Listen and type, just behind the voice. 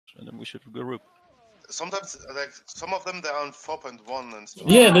and then we should regroup. Sometimes, like, some of them, they're on 4.1 and stuff.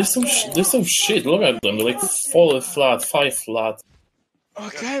 Yeah, they're so shit. Look at them. They're like 4 flat, 5 flat.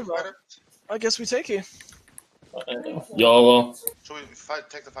 Okay, Yeah, well, I guess we take it. YOLO. Should we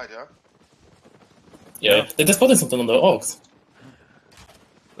take the fight, yeah? Yeah, they're spotting something on the Ox.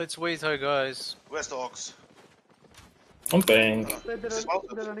 Let's wait here, guys. Where's the Ox? I'm paying. They're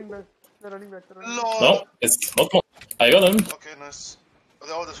running back. They're running back. LOL! No, it's not. I got him. Okay, nice.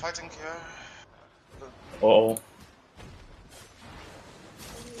 They're all just fighting here. Oh.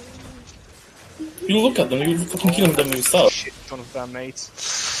 You look at them, you fucking killing them yourself. Shit, ton of damn mates.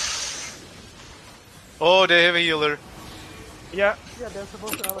 Oh, they have a healer. Yeah, they're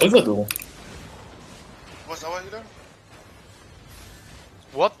supposed to have What does that do? What's our healer?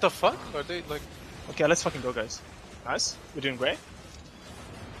 What the fuck? Are they like... Okay, let's fucking go, guys. Nice. We're doing great.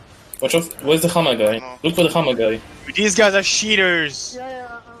 Watch out, where's the hammer guy? No. Look for the hammer guy. These guys are cheaters!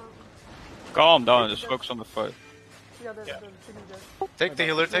 Yeah, Calm down, just focus on the fight. they're sitting there. Take the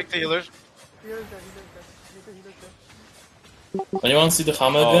healer, take the healer. Here is there. Anyone see the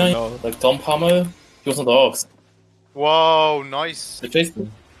hammer Oh, guy? no. Like Tom Hammer? He was on the Ox. Wow, nice. They chased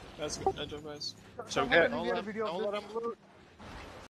him. That's good, good job, guys. So, Someone yeah, can get a video of this.